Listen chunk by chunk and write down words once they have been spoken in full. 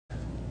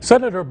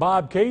Senator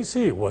Bob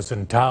Casey was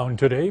in town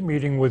today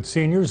meeting with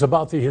seniors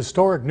about the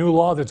historic new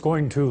law that's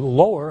going to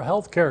lower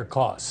health care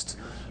costs.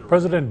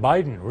 President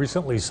Biden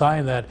recently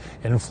signed that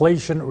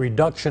Inflation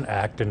Reduction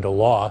Act into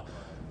law.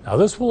 Now,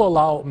 this will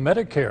allow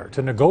Medicare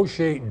to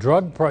negotiate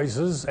drug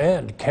prices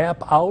and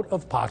cap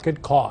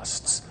out-of-pocket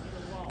costs.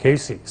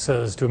 Casey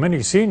says too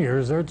many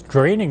seniors are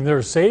draining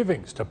their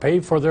savings to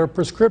pay for their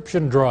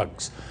prescription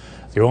drugs.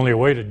 The only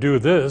way to do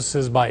this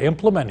is by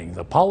implementing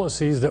the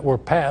policies that were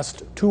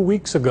passed 2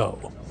 weeks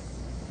ago.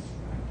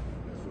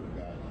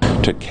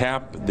 To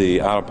cap the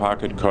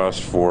out-of-pocket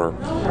cost for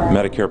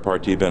Medicare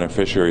Part D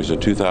beneficiaries at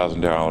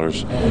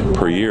 $2,000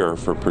 per year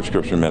for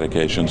prescription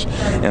medications,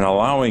 and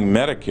allowing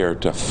Medicare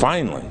to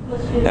finally,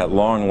 at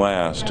long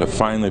last, to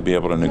finally be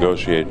able to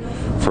negotiate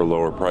for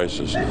lower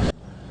prices.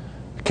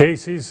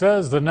 Casey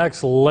says the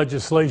next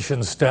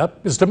legislation step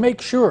is to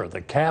make sure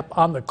the cap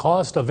on the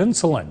cost of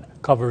insulin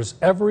covers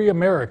every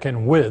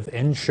American with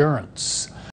insurance.